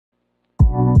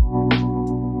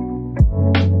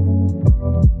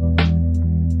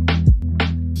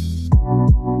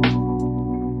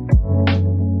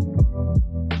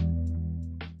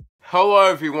Hello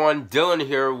everyone, Dylan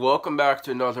here. Welcome back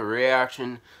to another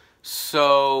reaction.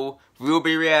 So, we'll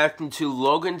be reacting to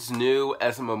Logan's new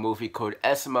SML movie called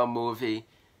SML Movie,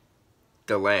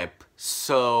 The Lamp.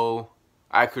 So,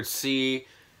 I could see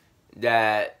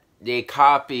that they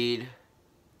copied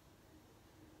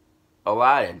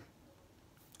Aladdin.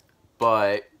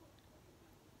 But,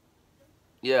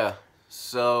 yeah,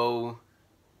 so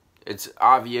it's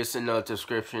obvious in the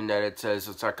description that it says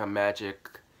it's like a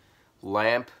magic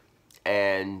lamp.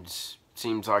 And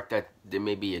seems like that there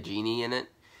may be a genie in it.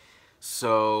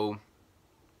 So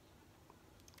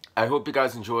I hope you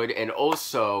guys enjoyed. And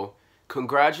also,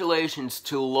 congratulations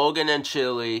to Logan and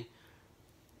Chili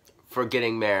for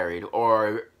getting married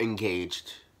or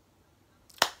engaged.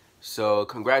 So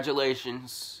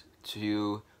congratulations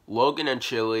to Logan and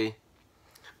Chili.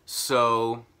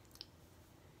 So,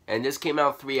 and this came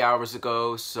out 3 hours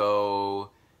ago,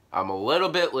 so I'm a little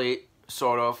bit late,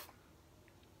 sort of.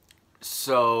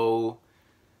 So,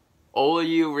 all of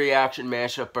you reaction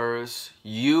mashuppers,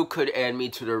 you could add me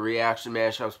to the reaction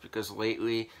mashups because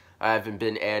lately I haven't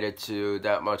been added to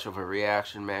that much of a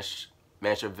reaction mashup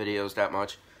videos that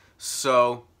much.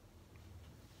 So,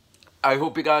 I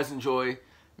hope you guys enjoy.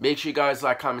 Make sure you guys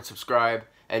like, comment, subscribe.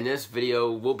 And this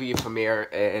video will be a premiere.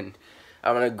 And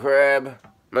I'm going to grab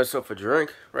myself a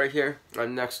drink right here, right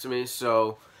next to me.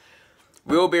 So,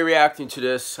 we'll be reacting to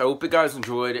this. I hope you guys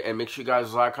enjoyed, and make sure you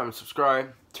guys like, comment,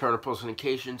 subscribe, turn on post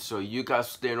notifications so you guys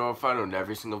stay notified on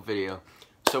every single video.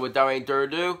 So without any further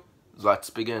ado, let's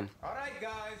begin. Alright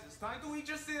guys, it's time to eat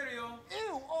your cereal.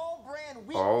 Ew, all brand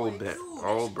wheat flakes.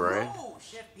 All brand.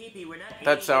 Chef Pee-Pee, we're not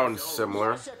That sounds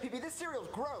similar. Yeah, Chef Pee-Pee, this cereal's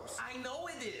gross. I know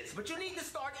it is, but you need to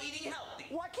start eating healthy.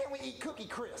 Why can't we eat Cookie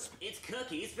Crisp? It's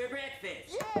cookies for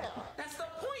breakfast. Yeah. That's the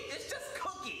point, it's just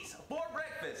cookies for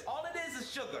breakfast. All it is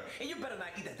sugar. And you better not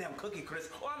eat that damn Cookie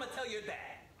Crisp or I'm gonna tell your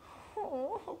dad.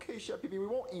 Oh, okay, Chef Pee-Pee, we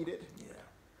won't eat it. Yeah.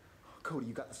 Cody,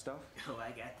 you got the stuff? Oh,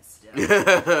 I got the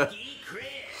stuff. Cookie Crisp.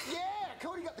 Yeah,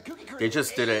 Cody got the Cookie Crisp. They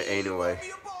just did it anyway. Pour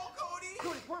me a bowl, Cody.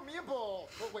 Cody, pour me a bowl.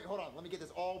 Oh, wait, hold on. Let me get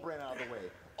this all brand out of the way.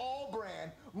 All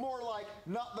brand, more like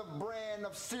not the brand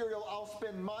of cereal I'll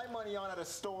spend my money on at a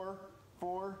store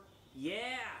for. Yeah.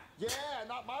 Yeah,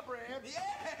 not my brand. Yeah.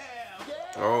 Yeah.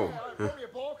 Oh. All right, pour me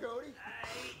a bowl, Cody.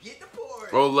 Get the pour.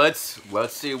 Well, let's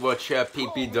see what Chef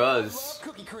Pee-Pee does. Love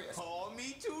Cookie Crisp. Oh,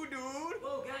 me too, dude.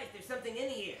 Whoa, guys, there's something in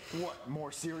here. What,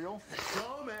 more cereal?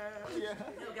 Oh, man. Yeah.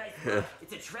 No, guys, look,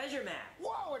 it's a treasure map.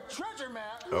 Whoa, a treasure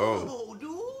map? Oh. Oh,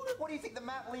 dude. What do you think the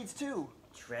map leads to?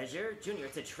 Treasure? Junior,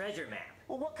 it's a treasure map.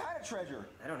 Well, what kind of treasure?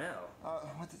 I don't know.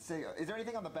 What's it say? Is there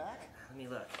anything on the back? Let me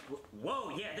look.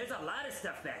 Whoa, yeah, there's a lot of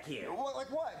stuff back here. What, like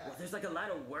what? Well, there's like a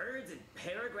lot of words and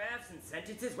paragraphs and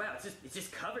sentences. Wow, it's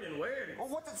just covered in words. Well,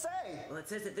 what's it say? Well, it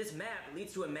says that this map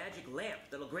leads to a magic lamp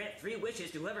that'll grant 3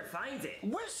 wishes to whoever finds it.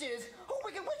 Wishes? Oh,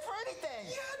 we can wish for anything.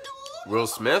 Yeah, dude. Will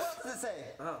Smith? What does it say?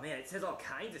 Oh man, it says all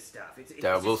kinds of stuff. It's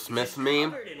That Will just Smith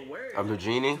meme covered in words. of the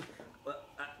genie?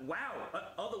 Wow,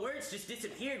 all the words just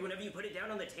disappeared whenever you put it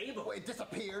down on the table. Wait, it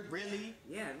disappeared? Really?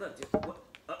 Yeah, look.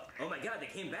 Oh my God, they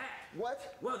came back.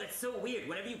 What? Whoa, that's so weird.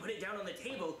 Whenever you put it down on the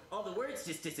table, all the words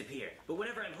just disappear. But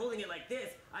whenever I'm holding it like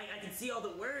this, I can see all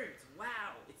the words.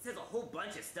 Wow, it says a whole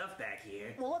bunch of stuff back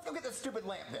here. Well, let's go get this stupid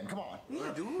lamp then. Come on.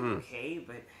 Yeah, dude. Okay,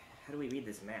 but how do we read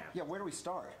this map? Yeah, where do we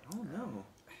start? Oh no.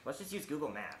 Let's just use Google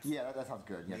Maps. Yeah, that sounds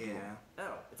good. Yeah. Yeah. Cool.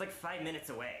 Oh, it's like 5 minutes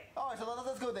away. All right, so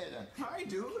let's go there then. Hi,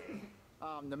 dude.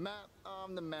 The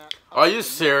map. Are you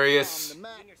serious? The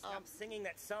map. Junior, stop singing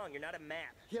that song. You're not a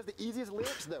map. He has the easiest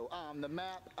lyrics though. The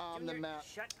map. Junior, The map.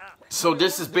 shut up. So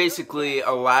this is basically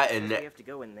a Latin, We have to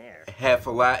go in there. half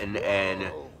a Latin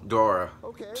and Dora.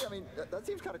 Okay, I mean that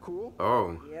seems kind of cool.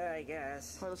 Oh. Yeah, I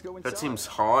guess. All right, let's go inside. That seems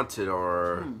haunted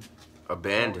or Oh, it's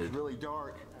abandoned. really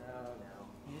dark. Oh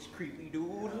no. It's creepy,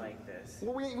 dude. I like this.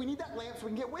 Well, we need that lamp so we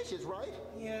can get wishes, right?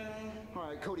 Yeah. All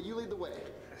right, Cody, you lead the way.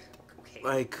 Okay.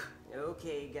 Like,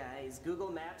 Okay, guys.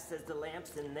 Google Maps says the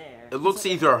lamp's in there. it looks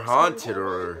either haunted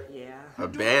or Yeah.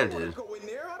 abandoned. Go in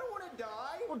there. I don't want to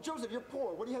die. Well, Joseph, you're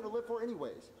poor. What do you have to live for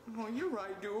anyways? Oh, you're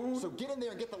right, dude. So get in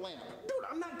there and get the lamp. Dude,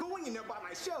 I'm not going in there by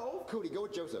myself. Cody, go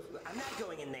with Joseph. I'm not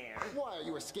going in there. Why, are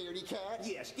you a scaredy cat?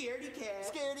 Yeah, scaredy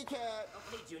cat. Scaredy cat.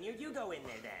 Okay, Junior, you go in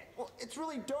there then. Well, it's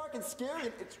really dark and scary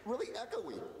and it's really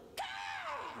echoey.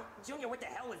 Junior, what the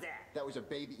hell was that? That was a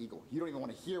baby eagle. You don't even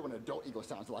want to hear what an adult eagle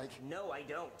sounds like. No, I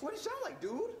don't. What it sound like,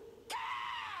 dude?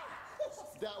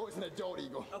 That was an adult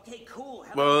eagle. Okay, cool.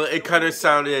 How Well, about it kind of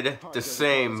sounded the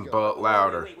same, but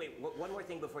louder. Wait. One more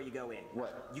thing before you go in.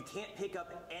 What? You can't pick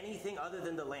up anything other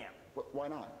than the lamp. Why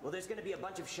not? Well, there's gonna be a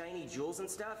bunch of shiny jewels and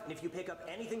stuff, and if you pick up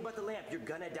anything but the lamp, you're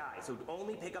gonna die. So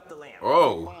only pick up the lamp.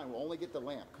 Oh, Fine, we'll only get the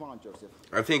lamp. Come on, Joseph.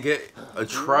 I think a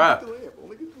trap.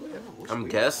 Only get the lamp. I'm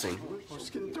guessing. Oh, it's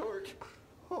getting dark.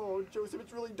 Oh, Joseph,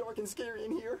 it's really dark and scary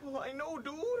in here. I know,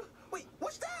 dude. Wait,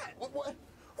 what's that? What?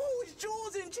 Oh, it's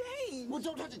jewels and chains. Well,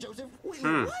 don't touch it, Joseph. Wait,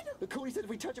 what? The Cody said if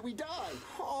we touch it, we die.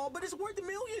 Oh, but it's worth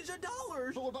millions of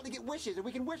dollars. But we're about to get wishes, and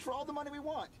we can wish for all the money we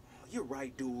want. You're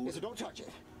right, dude. Yeah, so don't touch it.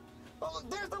 Oh,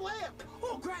 there's the lamp.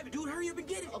 Oh, grab it, dude. Hurry up and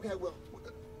get it. Okay, I will.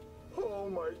 Oh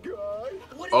my God.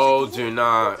 What is Oh, it, do dude?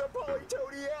 not. It's a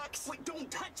Polytoady X. Wait, don't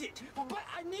touch it. But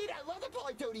I need it. I love the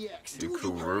Polytoady X.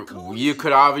 You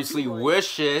could obviously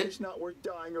wish it. It's not worth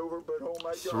dying over, but oh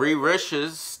my God. 3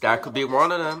 wishes. That could be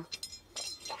one of them.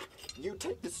 You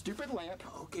take the stupid lamp,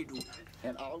 Okay, dude.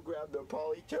 and I'll grab the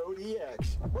Polytoady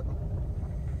X. What?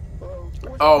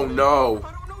 Oh no.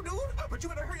 I don't know, dude. But you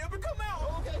better hurry up and come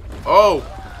out. Okay. Oh,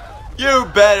 you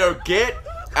better get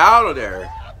out of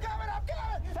there. I'm coming.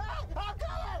 I'm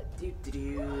coming.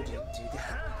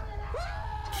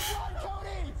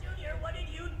 Cody. Junior, what did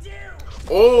you do?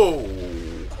 Oh.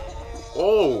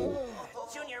 Oh.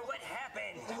 Junior, what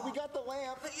happened? We got the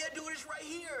lamp. Yeah, dude, it's right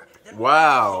here.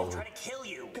 Wow. Trying to kill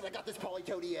you. Because I got this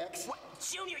Polytoady X.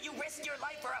 Junior, you risked your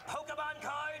life for a Pokemon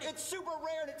card? It's super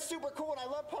rare and it's super cool, and I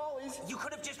love Polys. You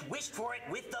could have just wished for it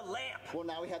with the lamp. Well,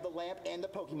 now we have the lamp and the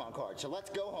Pokemon card, so let's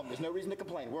go home. There's no reason to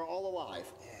complain. We're all alive.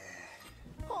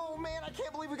 Oh man, I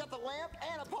can't believe we got the lamp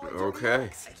and a Polytoady Okay.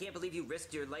 X. I can't believe you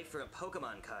risked your life for a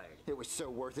Pokemon card. It was so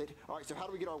worth it. All right, so how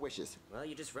do we get our wishes? Well,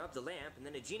 you just rub the lamp, and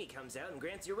then a genie comes out and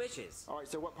grants your wishes. All right,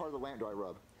 so what part of the lamp do I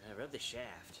rub? Rub the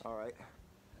shaft. All right.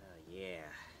 Oh, yeah.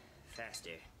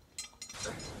 Faster.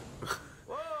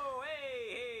 Whoa,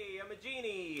 hey, I'm a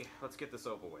genie. Let's get this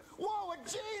over with. Whoa, a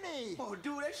genie! Oh,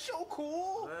 dude, that's so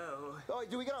cool. Oh, Oh,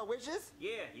 do we get our wishes?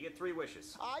 yeah, you get 3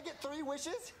 wishes. I get 3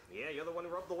 wishes? Yeah, you're the one who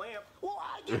rubbed the lamp. Well,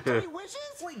 I get 3 wishes?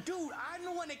 Wait, dude, I'm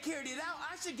the one that carried it out.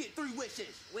 I should get 3 wishes.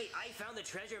 Wait, I found the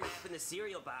treasure map in the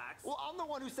cereal box. Well, I'm the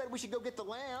one who said we should go get the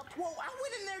lamp. Whoa, I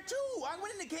went in there too. I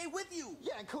went in the cave with you.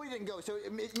 Yeah, and Cody didn't go, so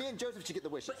me and Joseph should get the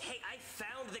wishes. But hey, I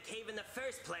found the cave in the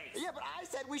first place. Yeah, but I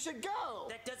said we should go.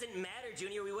 That doesn't matter,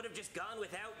 Junior. We would have just gone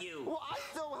without you. Well, I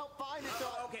still helped find it, so...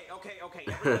 Okay.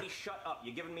 Everybody shut up.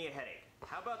 You're giving me a headache.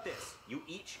 How about this? You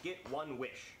each get 1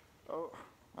 wish. Oh,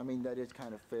 I mean, that is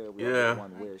kind of fair. We Yeah. all get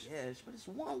 1 wish. Yes, but it's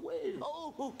 1 wish.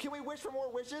 Oh, can we wish for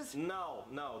more wishes? No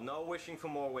wishing for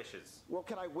more wishes. Well,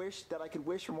 can I wish that I could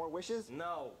wish for more wishes?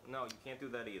 No, you can't do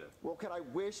that either. Well, can I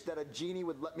wish that a genie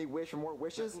would let me wish for more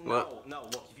wishes? What? No,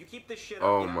 look, if you keep this shit up,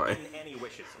 Oh, you're not my. getting any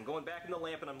wishes. I'm going back in the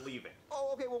lamp and I'm leaving.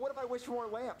 Oh, okay, well, what if I wish for more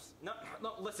lamps? No,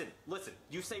 listen.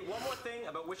 You say one more thing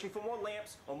about wishing for more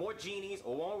lamps, or more genies,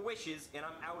 or more wishes, and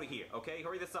I'm out of here, okay?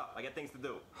 Hurry this up. I got things to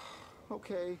do.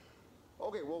 Okay.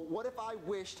 Okay, well, what if I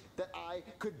wished that I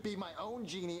could be my own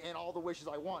genie and all the wishes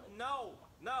I wanted? No,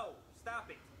 stop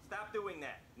it. Stop doing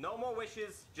that. No more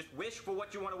wishes. Just wish for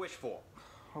what you want to wish for.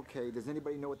 Okay, does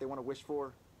anybody know what they want to wish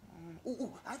for?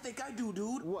 Ooh, I think I do,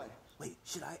 dude. What? Wait,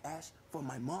 should I ask for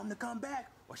my mom to come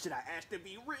back, or should I ask to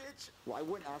be rich? Well, I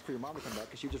wouldn't ask for your mom to come back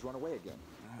because she'd just run away again.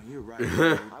 Oh, you're right.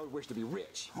 dude. I would wish to be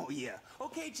rich. Oh yeah.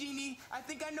 Okay, Genie. I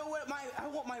think I know what I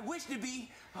want my wish to be.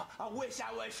 I wish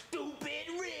I was stupid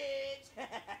rich.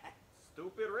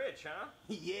 Stupid rich, huh?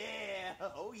 Yeah.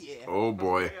 Oh yeah. Oh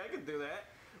boy. Okay, I can do that.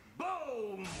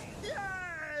 Boom! Yay!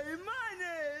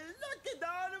 Money! Look at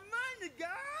all the money,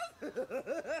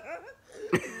 guys.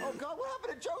 Oh, God, what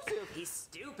happened to Joseph? He's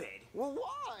stupid. Well,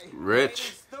 why?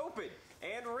 Rich. Stupid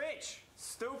and rich.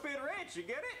 Stupid rich, you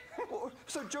get it?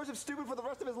 So Joseph's stupid for the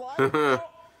rest of his life?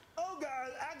 Oh,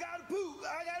 guys, I gotta poop.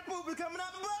 It's coming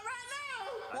out my butt right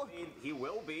now. I mean, he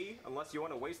will be, unless you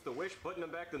want to waste the wish putting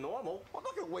him back to normal. I'm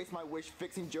not going to waste my wish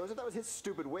fixing Joseph. That was his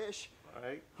stupid wish. All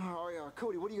right. All right,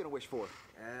 Cody, what are you going to wish for?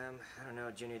 I don't know,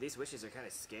 Junior. These wishes are kind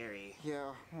of scary.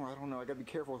 Yeah, well, I don't know. I got to be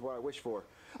careful with what I wish for.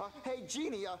 Hey,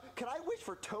 Jeannie, can I wish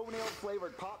for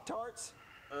toenail-flavored Pop-Tarts?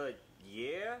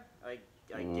 Yeah, I guess.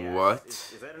 What?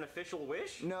 Is that an official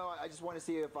wish? No, I just want to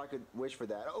see if I could wish for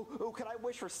that. Oh, can I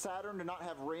wish for Saturn to not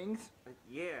have rings?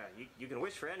 Yeah, you can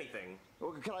wish for anything.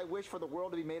 Or can I wish for the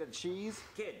world to be made of cheese?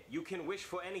 Kid, you can wish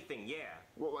for anything, yeah.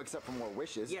 Well, except for more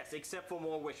wishes. Yes, except for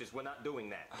more wishes. We're not doing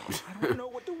that. I don't know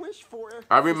what to wish for.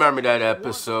 I remember that There's something I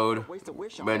episode want, waste a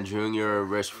wish on when it. Junior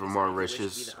wished for more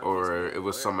wishes, or it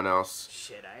was someone else.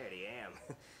 Shit, I already am.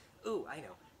 Ooh, I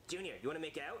know. Junior, you want to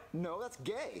make out? No, that's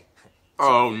gay.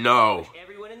 Oh no.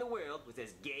 Everyone in the world was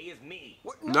as gay as me.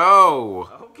 No.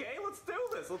 Okay, let's do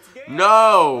this. Let's gay.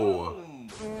 No.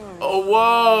 Oh,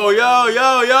 whoa.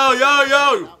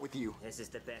 Yo. Not with you. This is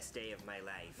the best day of my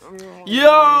life. Yo.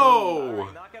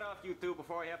 Alright, knock it off, you two,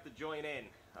 before I have to join in.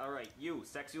 Alright, you,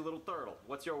 sexy little turtle.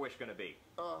 What's your wish gonna be?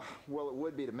 Well, it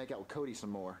would be to make out with Cody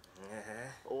some more.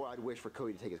 Or I'd wish for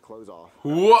Cody to take his clothes off. I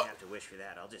don't What? have to wish for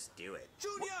that. I'll just do it.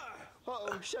 Junior!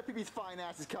 Uh-oh, Chef Pee-Pee's fine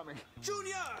ass is coming.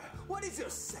 Junior! What is your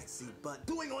sexy butt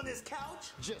doing on this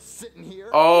couch? Just sitting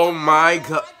here. Oh my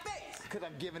god. My face. Because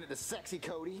I'm giving it to sexy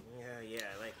Cody. Yeah,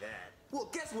 I like that. Well,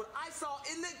 guess what I saw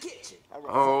in the kitchen?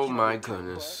 Oh my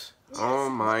goodness. Oh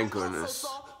my I goodness. also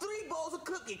saw 3 bowls of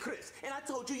Cookie Crisp, and I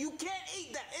told you you can't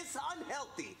eat that. It's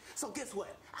unhealthy. So guess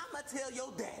what? I'm gonna tell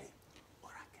your daddy, or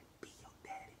I can be your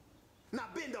daddy. Now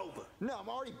bend over. No, I'm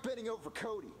already bending over for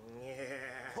Cody. Yeah.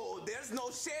 Oh, there's no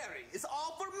sharing. It's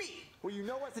all for me. Well, you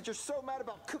know what? Since you're so mad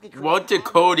about Cookie Crisp, What did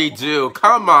Cody do?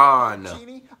 Come on.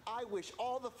 Genie, I wish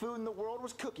all the food in the world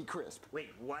was Cookie Crisp.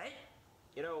 Wait, what?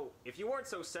 You know, if you weren't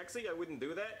so sexy, I wouldn't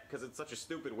do that, because it's such a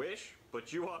stupid wish.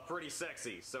 But you are pretty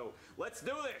sexy, so let's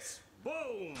do this.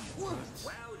 Boom!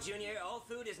 Wow, Junior, all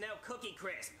food is now Cookie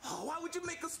Crisp. Oh, why would you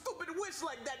make a stupid wish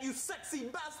like that, you sexy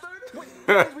bastard?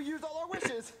 Because we used all our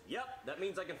wishes. Yep, that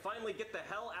means I can finally get the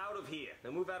hell out of here.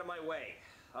 Now move out of my way.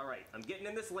 Alright, I'm getting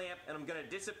in this lamp, and I'm gonna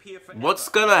disappear forever. What's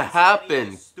gonna I won't see any of happen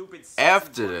those stupid sexy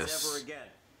after butts this? Ever again.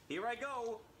 Here I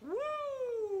go.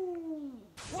 Woo!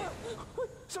 What?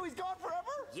 So he's gone forever?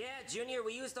 Yeah, Junior,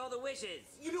 we used all the wishes.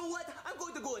 You know what? I'm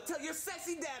going to go and tell your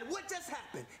sexy dad what just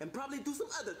happened and probably do some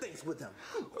other things with him.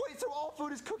 Wait, so all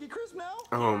food is Cookie Crisp now?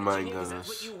 Oh my Junior, 'cause that's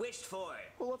what goodness. you wished for.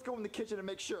 Well, let's go in the kitchen and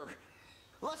make sure.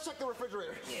 Let's check the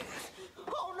refrigerator. Yeah.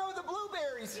 Oh no, the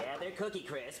blueberries! Yeah, they're Cookie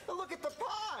Crisp. Look at the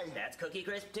pie! That's Cookie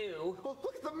Crisp too. Oh,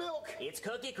 look at the milk! It's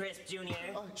Cookie Crisp, Junior.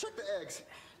 Check the eggs.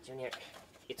 Junior,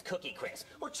 it's Cookie Crisp.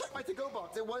 Oh, check my to-go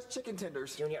box. It was chicken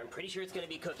tenders. Junior, I'm pretty sure it's gonna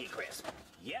be Cookie Crisp.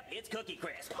 Yep, it's Cookie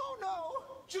Crisp. Oh no!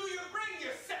 Junior, bring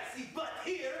your sexy butt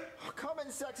here. Come in,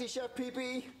 sexy Chef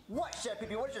Pee-Pee. What, Chef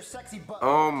Pee-Pee? What is your sexy butt?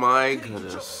 Oh my Get your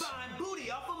goodness. fine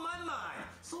booty off of my mind.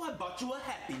 So I bought you a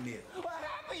Happy Meal. A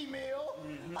Happy Meal?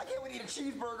 I can't wait to eat a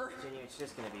cheeseburger. Junior, it's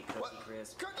just gonna be Cookie What?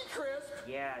 Crisp. Cookie Crisp?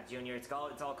 Yeah, Junior, it's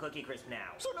all Cookie Crisp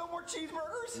now. So no more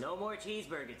cheeseburgers? No more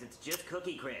cheeseburgers, it's just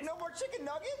Cookie Crisp. No more chicken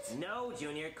nuggets? No,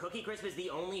 Junior, Cookie Crisp is the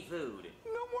only food.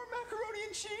 No more macaroni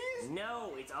and cheese?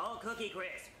 No, it's all Cookie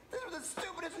Crisp. This was the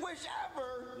stupidest wish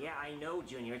ever. Yeah, I know,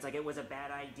 Junior. It's like it was a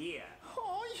bad idea.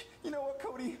 Oh, you know what,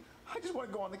 Cody? I just want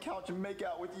to go on the couch and make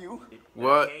out with you.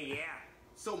 What? Okay, yeah.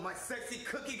 So my sexy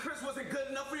Cookie Crisp wasn't good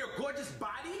enough for your gorgeous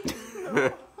body?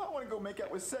 No, I want to go make out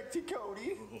with sexy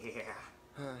Cody.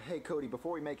 Yeah. Hey, Cody,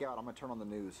 before we make out, I'm going to turn on the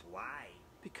news. Why?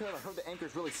 Because I heard the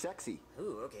anchor's really sexy.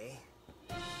 Ooh, okay.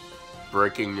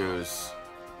 Breaking news.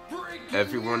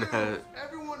 Everyone has.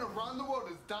 Everyone around the world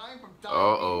is dying from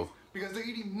Uh-oh. diabetes because they're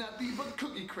eating nothing but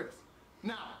Cookie Crisp.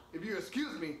 Now, if you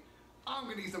excuse me, I'm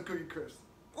gonna eat some Cookie Crisp.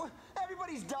 What?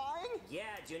 Everybody's dying? Yeah,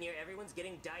 Junior, everyone's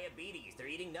getting diabetes. They're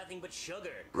eating nothing but sugar.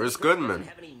 Where's Cookie Crisp Goodman? doesn't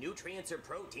have any nutrients or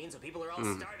protein, so people are all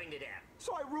starving to death.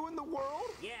 So I ruined the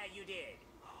world? Yeah, you did.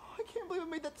 I can't believe I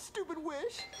made that stupid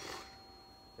wish.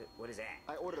 What is that?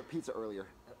 I ordered a pizza earlier.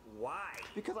 Why?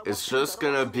 Because I It's want just pizza.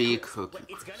 I don't gonna want be Crisp. Cookie. But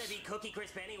it's gonna be Cookie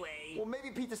Crisp anyway. Well,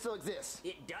 maybe pizza still exists.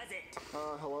 It doesn't.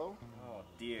 Hello? Oh,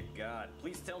 dear God.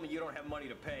 Please tell me you don't have money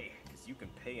to pay, because you can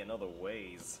pay in other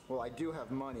ways. Well, I do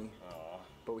have money, Aw.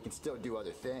 but we can still do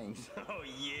other things. Oh,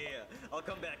 yeah. I'll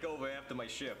come back over after my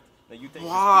shift. Now you take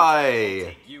Why? This pizza,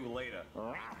 I'll take you later.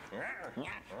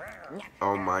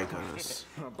 Oh my goodness.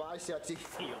 Bye, sexy.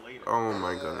 See you later. Oh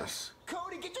my goodness.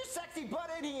 Cody, get your sexy butt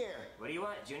in here. What do you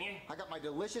want, Junior? I got my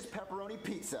delicious pepperoni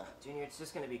pizza. Junior, it's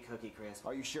just gonna be Cookie Crisp.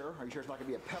 Are you sure? Are you sure it's not gonna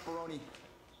be a pepperoni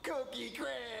Cookie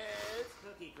Crisp?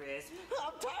 Cookie Crisp.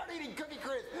 I'm tired of eating Cookie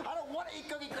Crisp. I don't want to eat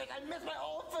Cookie Crisp. I miss my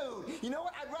old food. You know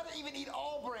what? I'd rather even eat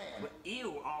all brand.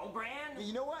 Ew, all brand?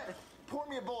 You know what? Pour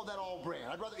me a bowl of that all brand.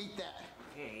 I'd rather eat that.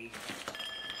 Okay.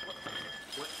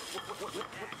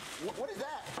 What is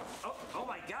that? Oh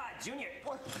my God, Junior.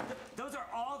 What? Those are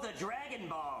all the Dragon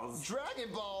Balls.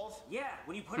 Dragon balls? Yeah,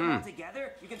 when you put them all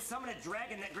together, you can summon a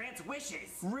dragon that grants wishes.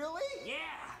 Really? Yeah.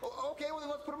 Okay, well then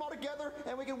let's put them all together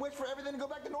and we can wish for everything to go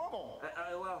back to normal.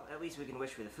 Well, at least we can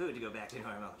wish for the food to go back to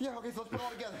normal. Yeah, okay, so let's put it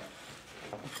all together.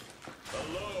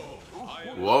 Hello, I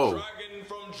am Whoa. the dragon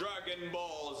from Dragon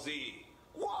Ball Z.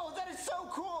 Whoa, that is so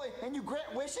cool. And you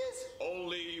grant wishes?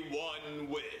 Only one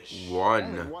wish. Only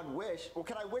One. one wish. Well,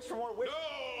 can I wish for more wishes?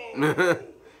 No! Yeah,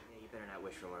 you better not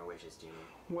wish for more wishes, Junior.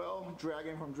 Well,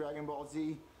 Dragon from Dragon Ball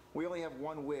Z, we only have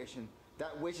one wish, and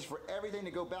That wish is for everything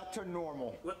to go back to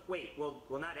normal. Wait, well,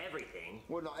 not everything.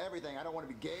 Well, not everything. I don't want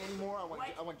to be gay anymore.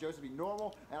 I want Joseph to be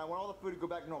normal, and I want all the food to go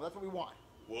back to normal. That's what we want.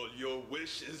 Well, your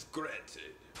wish is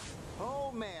granted.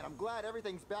 Oh man, I'm glad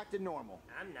everything's back to normal.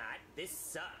 I'm not. This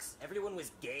sucks. Everyone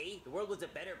was gay. The world was a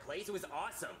better place. It was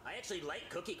awesome. I actually like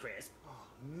Cookie Crisp.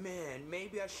 Man,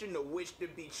 maybe I shouldn't have wished to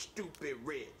be stupid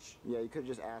rich. Yeah, you could have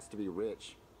just asked to be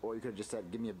rich. Or you could have just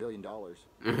said, give me $1 billion. You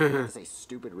didn't have to say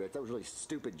stupid rich. That was really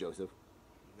stupid, Joseph.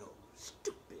 No,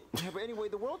 stupid. Yeah, but anyway,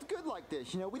 the world's good like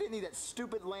this. You know, we didn't need that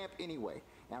stupid lamp anyway.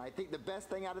 And I think the best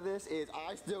thing out of this is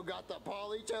I still got the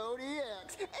Polytoad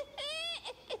EX.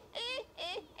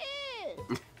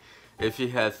 If you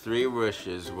had 3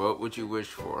 wishes, what would you wish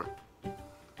for?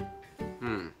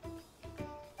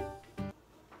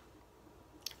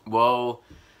 Well,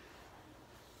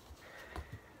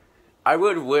 I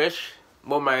would wish,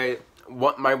 well, my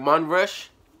one wish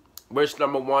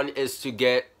number 1 is to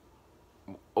get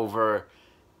over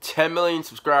 10 million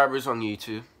subscribers on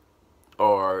YouTube,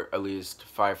 or at least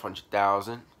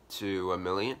 500,000 to 1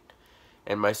 million.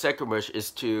 And my second wish is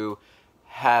to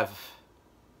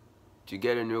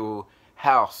get a new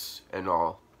house and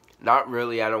all. Not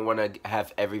really, I don't want to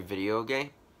have every video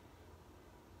game,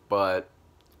 but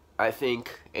I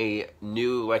think a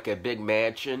new, like a big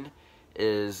mansion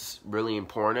is really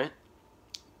important,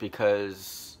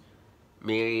 because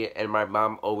me and my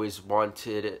mom always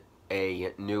wanted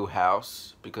a new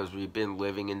house, because we've been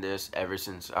living in this ever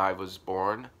since I was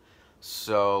born.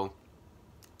 So,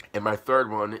 and my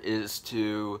third one is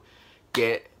to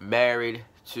get married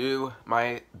to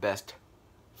my best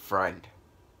friend,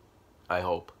 I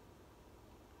hope.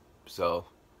 So,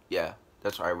 yeah,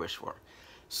 that's what I wish for.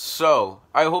 So,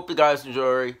 I hope you guys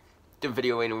enjoy the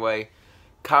video anyway.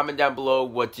 Comment down below,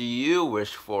 what do you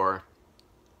wish for?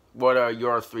 What are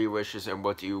your 3 wishes, and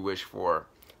what do you wish for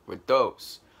with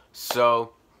those?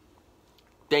 So,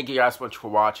 thank you guys so much for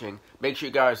watching. Make sure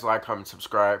you guys like, comment,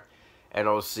 subscribe, and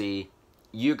I'll see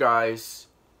you guys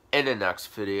in the next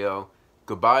video.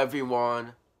 Goodbye,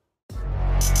 everyone.